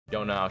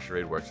don't know how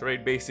charade works.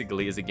 Charade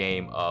basically is a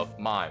game of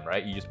mime,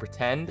 right? You just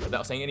pretend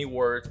without saying any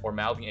words or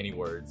mouthing any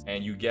words,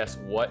 and you guess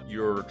what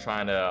you're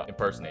trying to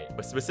impersonate.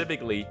 But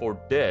specifically for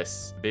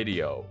this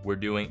video, we're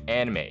doing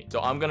anime. So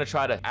I'm gonna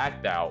try to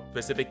act out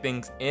specific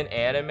things in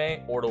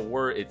anime or the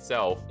word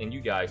itself, and you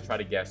guys try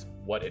to guess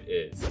what it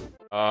is.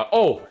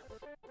 Oh!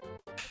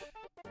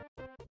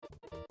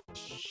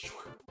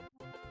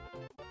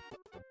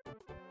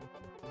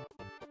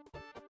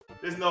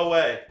 There's no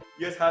way.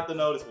 You guys have to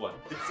know this one.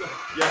 It's,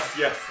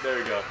 yes, there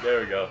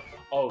we go.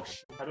 Oh,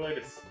 how do I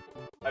just...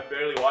 I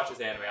barely watch this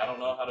anime. I don't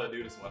know how to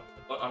do this one.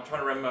 Look, I'm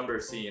trying to remember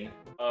a scene.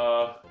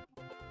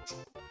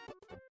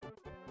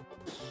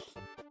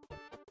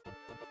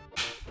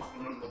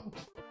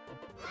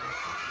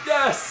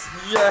 Yes,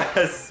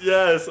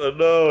 I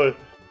know it.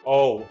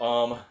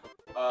 Oh,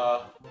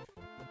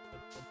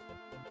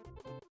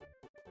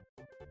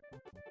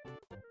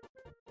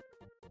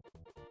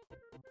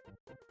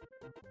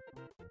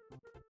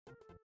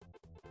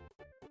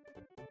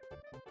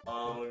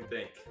 let me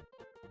think.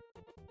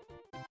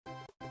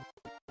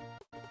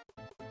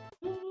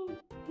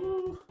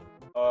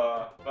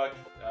 Fuck,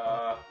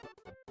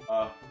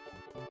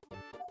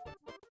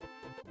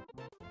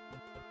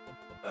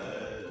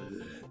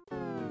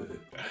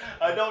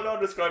 I don't know how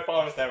to describe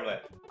Promised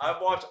Neverland.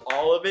 I've watched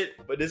all of it,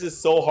 but this is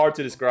so hard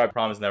to describe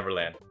Promised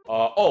Neverland.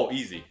 Oh,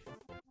 easy.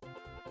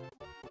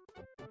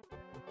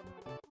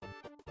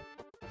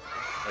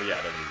 Oh yeah,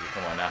 that's easy.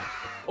 Come on now.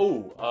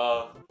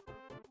 Oh,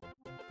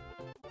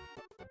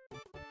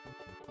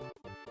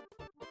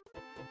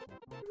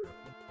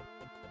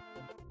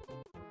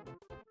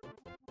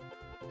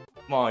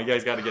 come on, you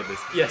guys gotta get this.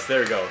 Yes,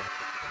 there we go.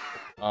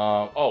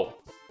 Oh.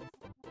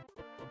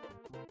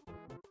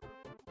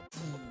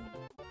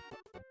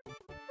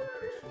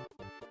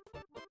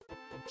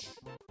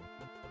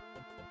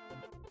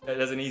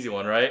 That's an easy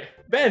one, right?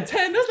 Ben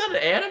 10, that's not an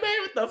anime?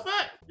 What the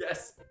fuck?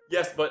 Yes,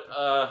 but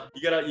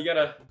you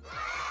gotta.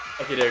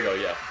 Okay, there you go.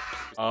 Yeah.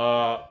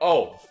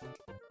 Oh.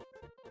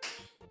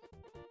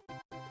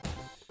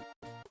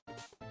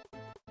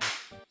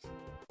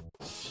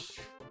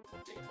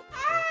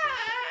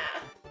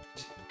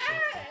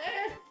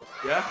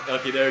 Yeah.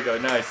 Okay, there you go.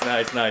 Nice.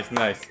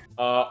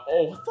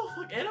 Oh, what the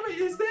fuck anime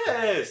is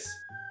this?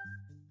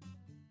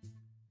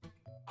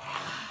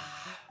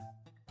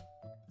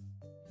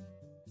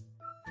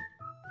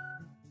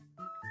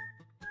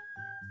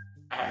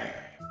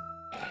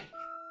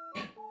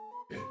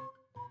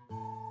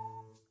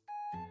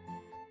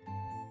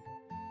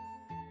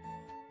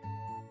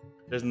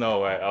 There's no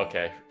way.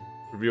 Okay.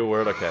 Reveal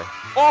word. Okay.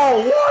 Oh,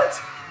 what?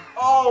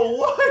 Oh,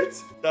 what?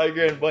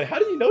 Tiger and Bunny. How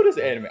do you know this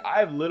anime?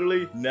 I've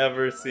literally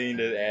never seen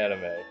this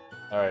anime.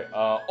 All right.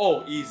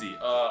 Oh, easy.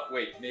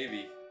 Wait,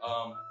 maybe.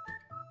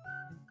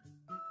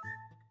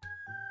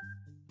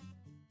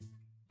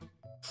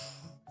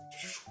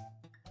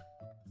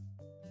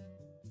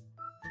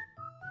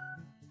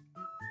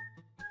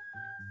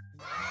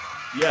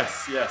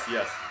 Yes.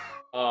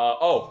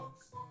 Oh.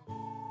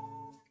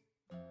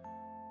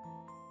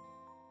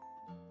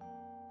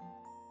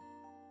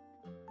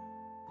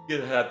 You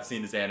guys have to see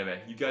this anime.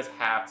 You guys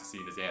have to see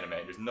this anime.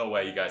 There's no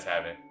way you guys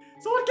haven't.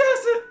 Someone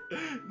guess it!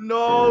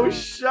 No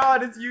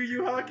shot, it's Yu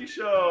Yu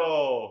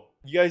Hakusho!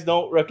 You guys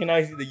don't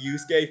recognize the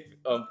Yusuke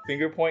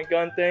finger point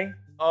gun thing?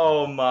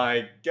 Oh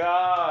my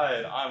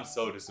god, I'm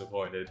so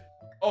disappointed.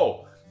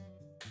 Oh!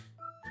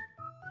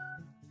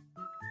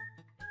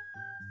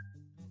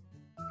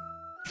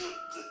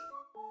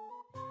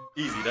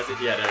 Easy, that's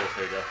it. Yeah, there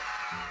we go.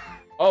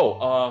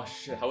 Oh,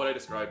 shit, how would I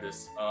describe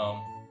this?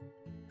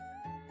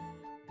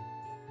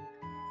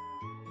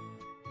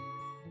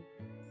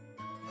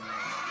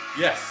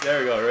 Yes,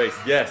 there we go, race,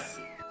 yes.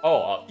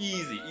 Oh,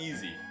 easy.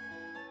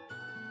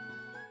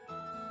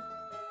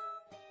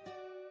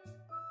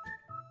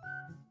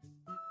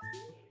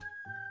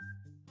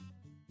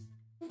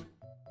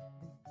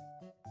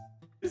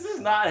 This is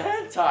not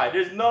hentai,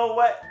 there's no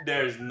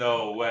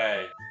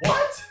way.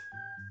 What?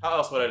 How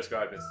else would I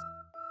describe this?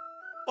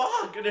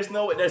 Fuck, there's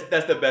no way,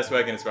 that's the best way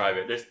I can describe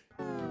it.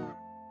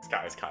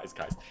 Guys,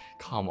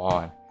 come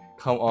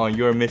on,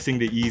 you're missing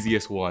the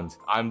easiest ones.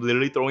 I'm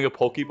literally throwing a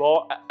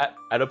Pokeball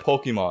at a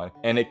Pokemon,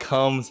 and it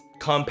comes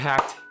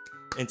compact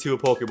into a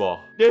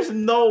Pokeball. There's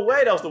no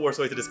way that was the worst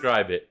way to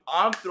describe it.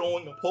 I'm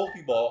throwing a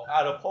Pokeball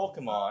at a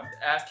Pokemon.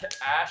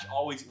 Ash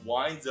always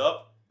winds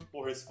up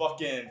for his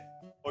fucking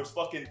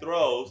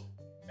throws,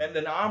 and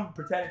then I'm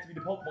pretending to be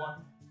the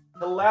Pokemon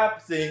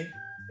collapsing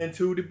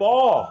into the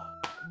ball.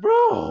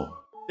 Bro,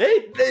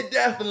 they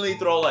definitely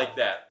throw like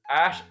that.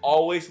 Ash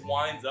always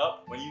winds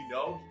up when you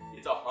know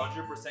it's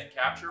 100%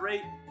 capture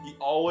rate. He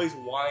always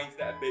winds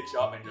that bitch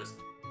up and just,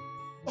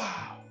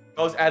 wow.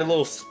 Always add a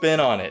little spin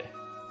on it.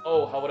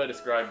 Oh, how would I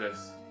describe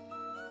this?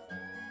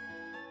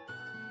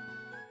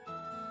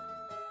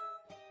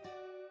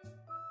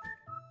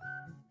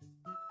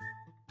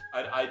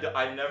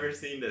 I've never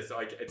seen this, so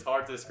it's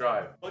hard to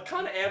describe. What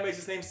kind of anime is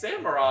this named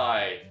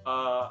Samurai?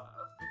 Oh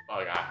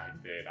god,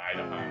 I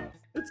don't know.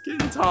 It's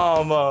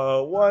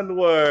Gintama, one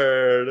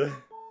word.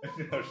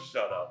 No,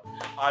 shut up.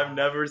 I've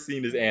never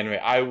seen this anime.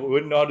 I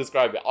wouldn't know how to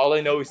describe it. All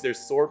I know is there's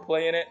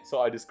swordplay in it,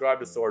 so I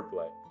described the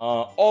swordplay.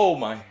 Oh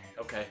my.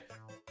 Okay.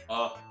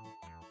 Uh-huh.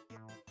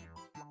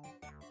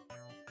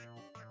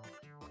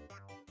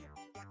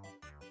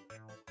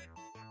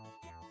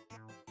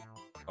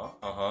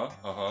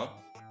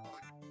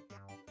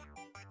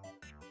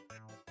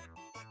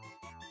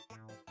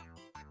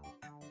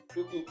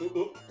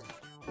 Ooh.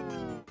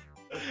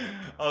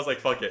 I was like,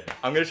 fuck it.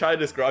 I'm gonna try to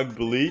describe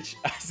bleach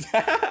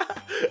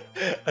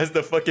as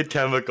the fucking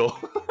chemical.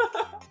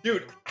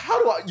 Dude,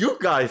 how do I? You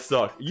guys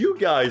suck. You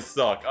guys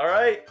suck,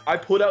 alright? I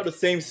put out the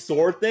same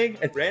sword thing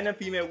and random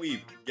female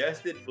weeb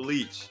guessed it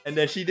bleach. And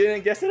then she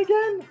didn't guess it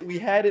again? We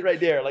had it right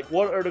there. Like,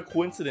 what are the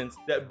coincidence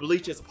that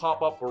bleach just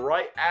pop up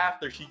right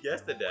after she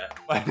guessed it that?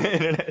 My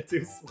internet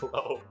too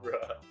slow,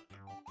 bruh.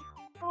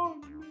 Oh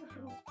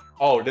no.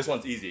 Oh, this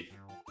one's easy.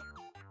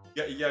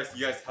 Yeah, you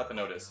guys have to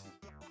know this.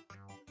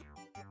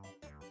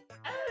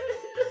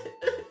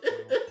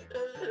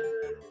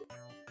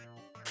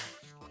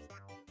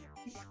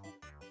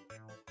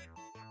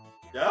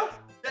 Yeah?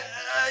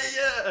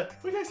 Yeah!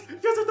 You guys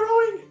are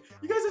throwing!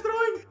 You guys are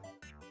throwing!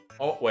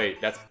 Oh, wait,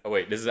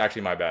 this is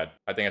actually my bad.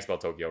 I think I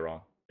spelled Tokyo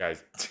wrong.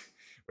 Guys,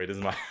 wait, this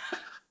is my...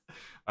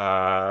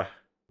 I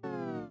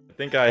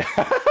think I...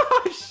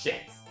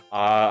 Shit!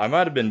 I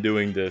might have been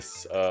doing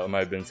this, I might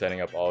have been setting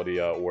up all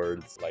the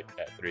words, like,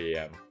 at 3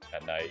 AM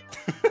at night.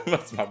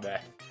 That's my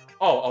bad.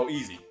 Oh,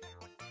 easy.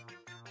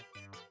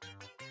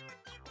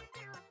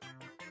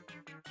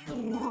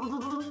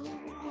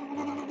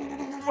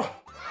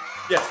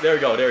 Yes, there we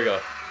go.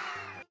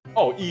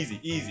 Oh, easy.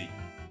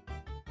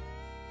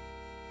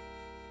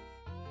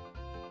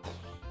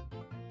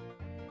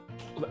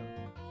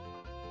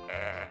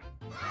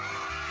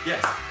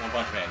 Yes, One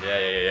Punch Man.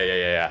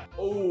 Yeah.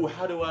 Oh,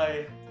 how do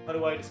I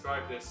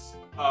describe this?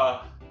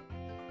 Huh?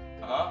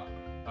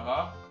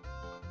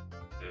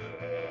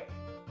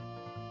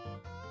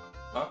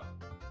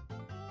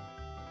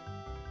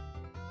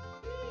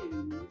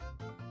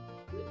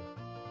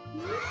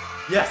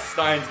 Yes,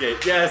 Steins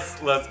Gate.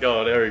 Yes, let's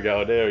go. There we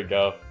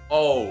go.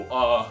 Oh,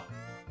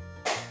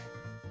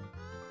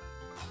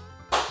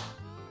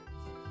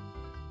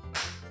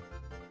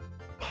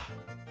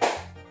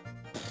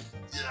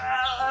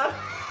 yeah.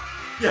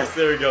 Yes,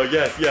 there we go.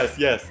 Yes.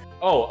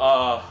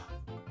 Oh,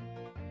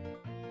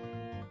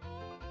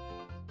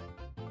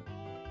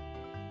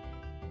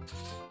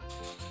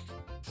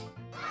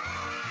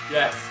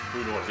 yes,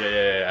 Food Wars.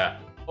 Yeah.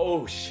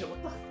 Oh shit,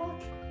 what the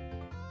fuck?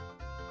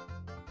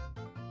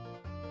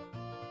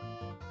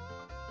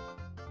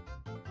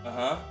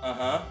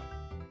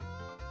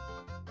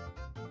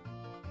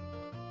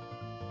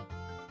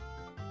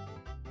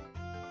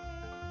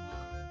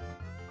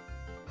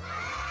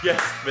 Yes,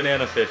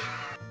 banana fish.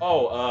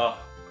 Oh,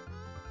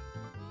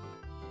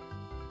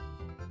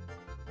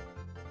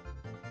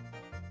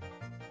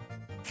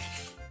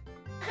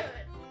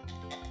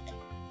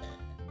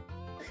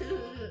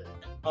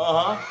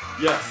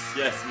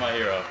 Yes, my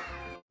hero.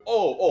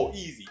 Oh,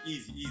 easy. You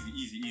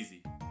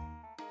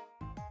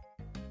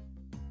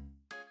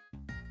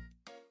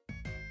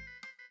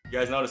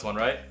guys know this one,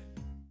 right?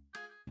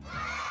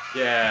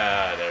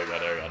 Yeah, there we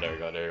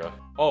go.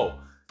 Oh.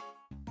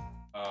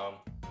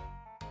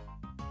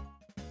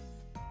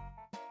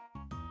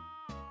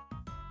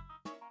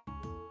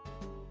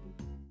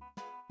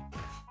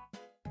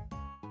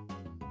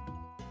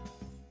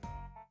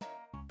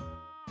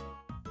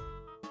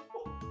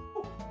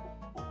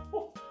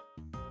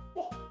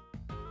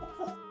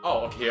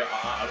 Oh, okay.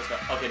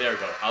 Okay, there we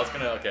go. I was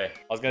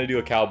gonna do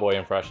a cowboy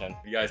impression.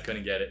 You guys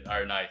couldn't get it. All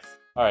right, nice.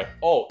 All right.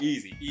 Oh,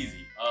 easy.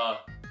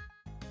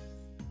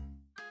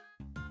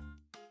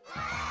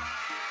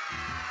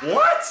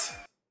 What?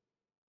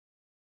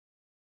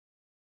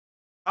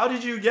 How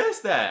did you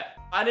guess that?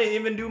 I didn't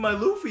even do my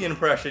Luffy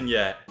impression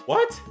yet.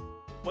 What?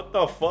 What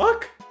the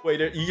fuck? Wait,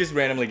 you just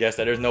randomly guessed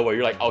that. There's no way.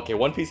 You're like, okay,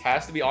 One Piece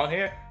has to be on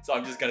here, so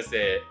I'm just gonna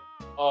say it.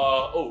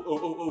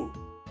 Oh.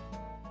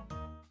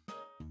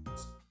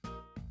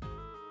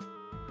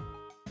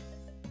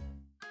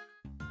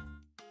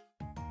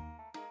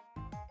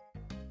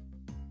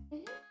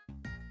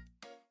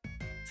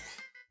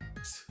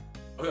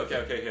 Okay.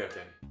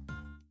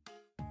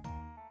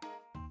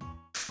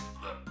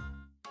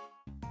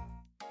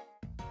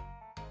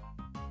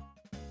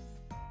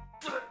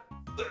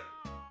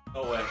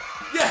 No way.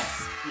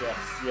 Yes,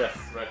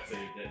 Red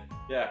saved it.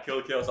 Yeah,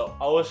 kill. So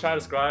I was trying to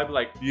describe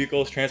like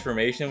Yukiko's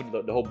transformation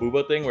with the whole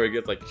Booba thing where it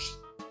gets like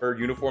her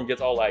uniform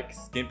gets all like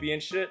skimpy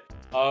and shit.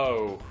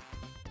 Oh.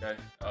 Okay.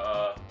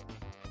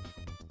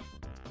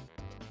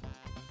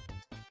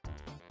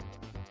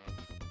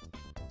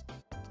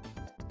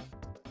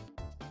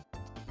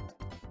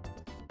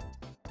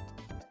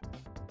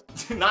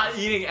 Not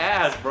eating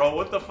ass, bro.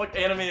 What the fuck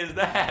anime is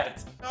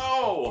that?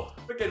 No!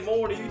 Freaking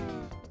Morty.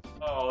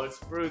 Oh, it's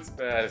Fruits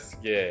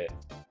Basket.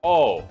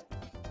 Oh.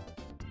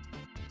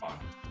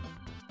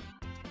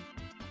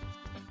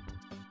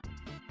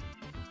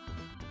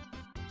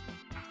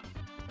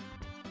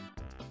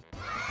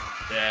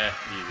 Yeah,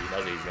 easy. That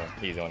was easy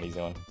one. Easy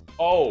one.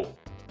 Oh.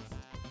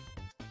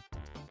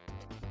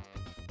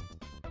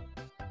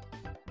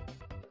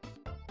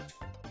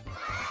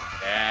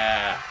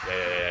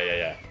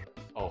 Yeah.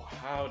 Oh,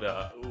 how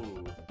the...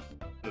 Ooh.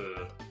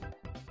 Ugh.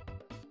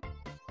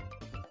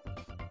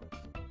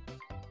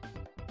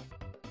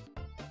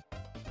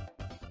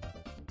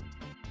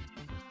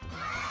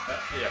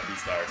 Yeah,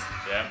 B-stars.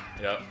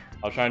 Yep.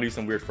 I'll try and do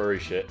some weird furry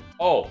shit.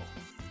 Oh!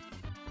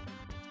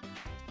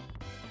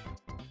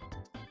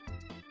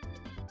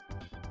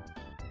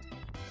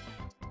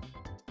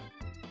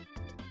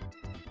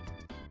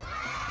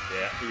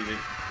 Yeah,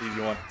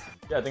 easy one.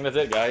 Yeah, I think that's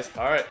it, guys.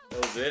 All right,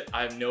 that was it.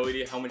 I have no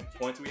idea how many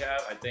points we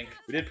have. I think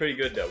we did pretty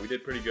good, though. We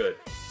did pretty good.